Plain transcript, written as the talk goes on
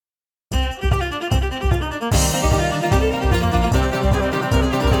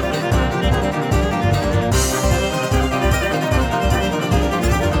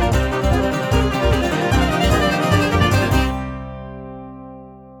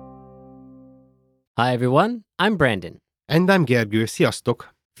Hi everyone, I'm Brandon. And I'm Gergő,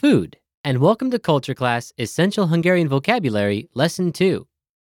 sziasztok! Food, and welcome to Culture Class Essential Hungarian Vocabulary Lesson 2.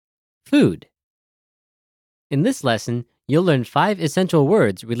 Food. In this lesson, you'll learn 5 essential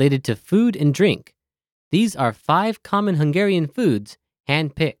words related to food and drink. These are 5 common Hungarian foods,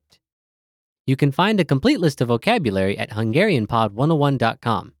 hand-picked. You can find a complete list of vocabulary at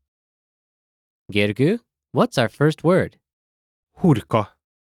HungarianPod101.com. Gergő, what's our first word? Hurka,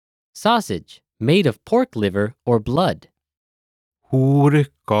 Sausage, made of pork liver or blood.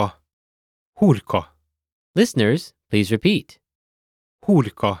 hurka, hurka, Listeners, please repeat.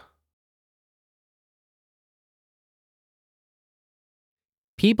 hurka.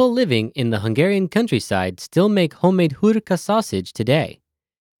 People living in the Hungarian countryside still make homemade hurka sausage today.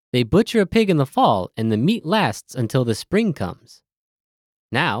 They butcher a pig in the fall and the meat lasts until the spring comes.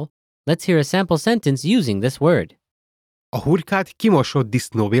 Now, let's hear a sample sentence using this word. A hurkát kimosott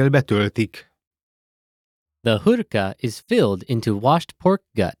disznóvélbe töltik. The hurka is filled into washed pork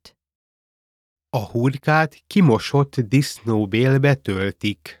gut. A hurkát kimosott disznóvélbe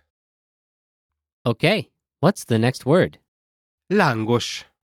töltik. Okay, what's the next word? Lángos,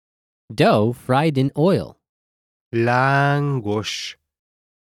 Dough fried in oil. lángos,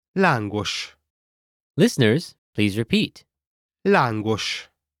 lángos, Listeners, please repeat. lángos.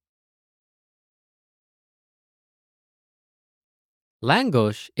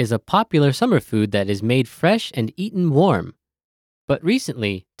 Langos is a popular summer food that is made fresh and eaten warm. But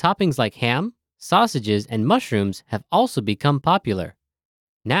recently, toppings like ham, sausages, and mushrooms have also become popular.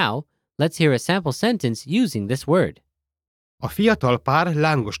 Now, let's hear a sample sentence using this word. A fiatal pár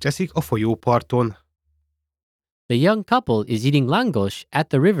lángost eszik a folyóparton. The young couple is eating langos at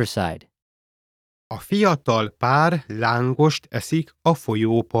the riverside. A fiatal pár lángost eszik a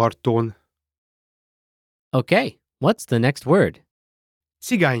folyóparton. Okay, what's the next word?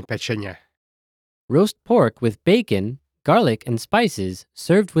 Cigánypecsenye, Roast pork with bacon, garlic, and spices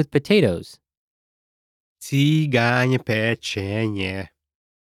served with potatoes. cigánypecsenye,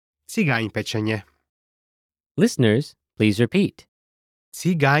 cigánypecsenye. Listeners, please repeat.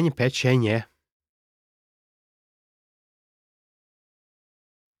 Cigánypecsenye.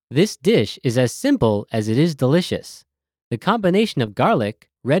 This dish is as simple as it is delicious. The combination of garlic,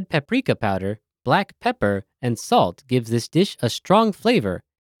 red paprika powder, black pepper, and salt gives this dish a strong flavor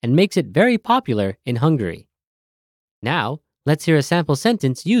and makes it very popular in Hungary. Now, let's hear a sample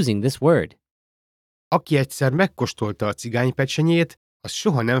sentence using this word. Aki egyszer megkóstolta a cigánypecsenyét, az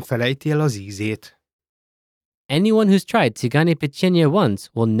soha nem felejti el az ízét. Anyone who's tried tzigane pechenye once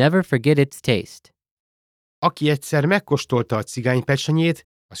will never forget its taste. Aki egyszer megkóstolta a cigánypecsenyét,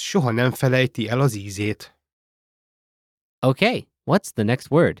 az soha nem felejti el az ízét. Okay, what's the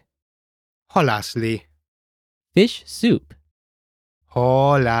next word? Halászlé, Fish soup.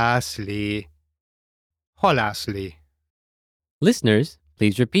 halászlé, halászlé, Listeners,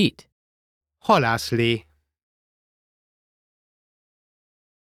 please repeat. halászlé.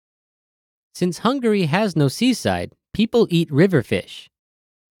 Since Hungary has no seaside, people eat river fish.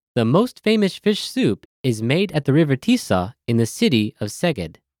 The most famous fish soup is made at the river Tisza in the city of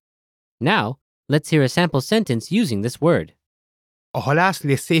Szeged. Now, let's hear a sample sentence using this word. A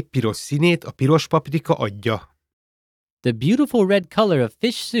halászlé szép piros színét a piros paprika adja. The beautiful red color of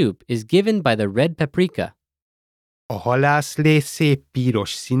fish soup is given by the red paprika. A halászlé szép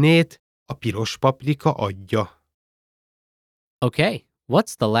piros színét a piros paprika adja. Okay,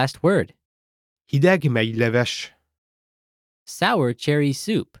 what's the last word? Hideg megyleves, Sour cherry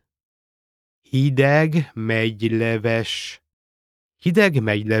soup. hideg megyleves, hideg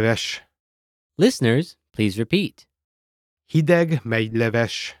megyleves, Listeners, please repeat. hideg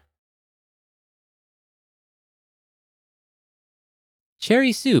megyleves.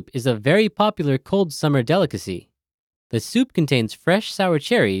 Cherry soup is a very popular cold summer delicacy. The soup contains fresh sour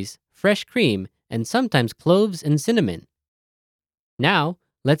cherries, fresh cream, and sometimes cloves and cinnamon. Now,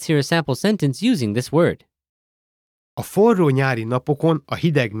 let's hear a sample sentence using this word. A forró nyári napokon a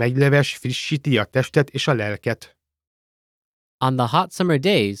hideg megyleves frissíti a testet és a lelket. On the hot summer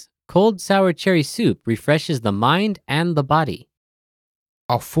days, cold sour cherry soup refreshes the mind and the body.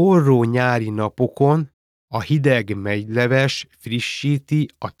 A forró nyári napokon a hideg megyleves frissíti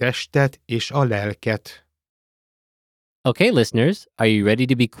a testet és a lelket. Okay, listeners, are you ready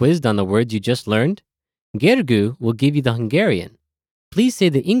to be quizzed on the words you just learned? Gergő will give you the Hungarian. Please say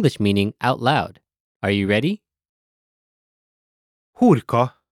the English meaning out loud. Are you ready?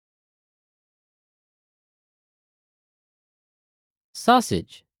 Hurka,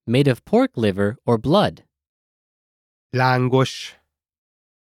 Sausage, made of pork liver or blood. lángos,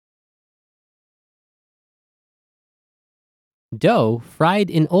 Dough fried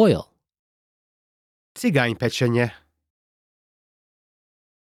in oil. Cigánypecsenye.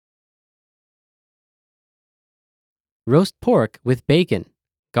 Roast pork with bacon,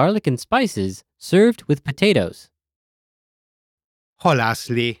 garlic and spices, served with potatoes.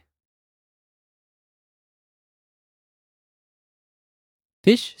 Halászlé.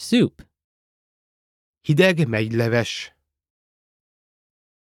 Fish soup. Hideg megyleves.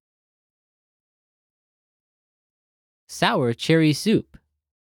 Sour cherry soup.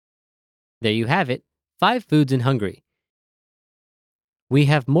 There you have it, 5 foods in Hungary. We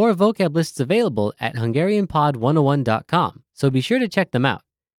have more vocab lists available at HungarianPod101.com, so be sure to check them out.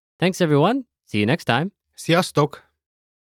 Thanks everyone. See you next time. Sziasztok!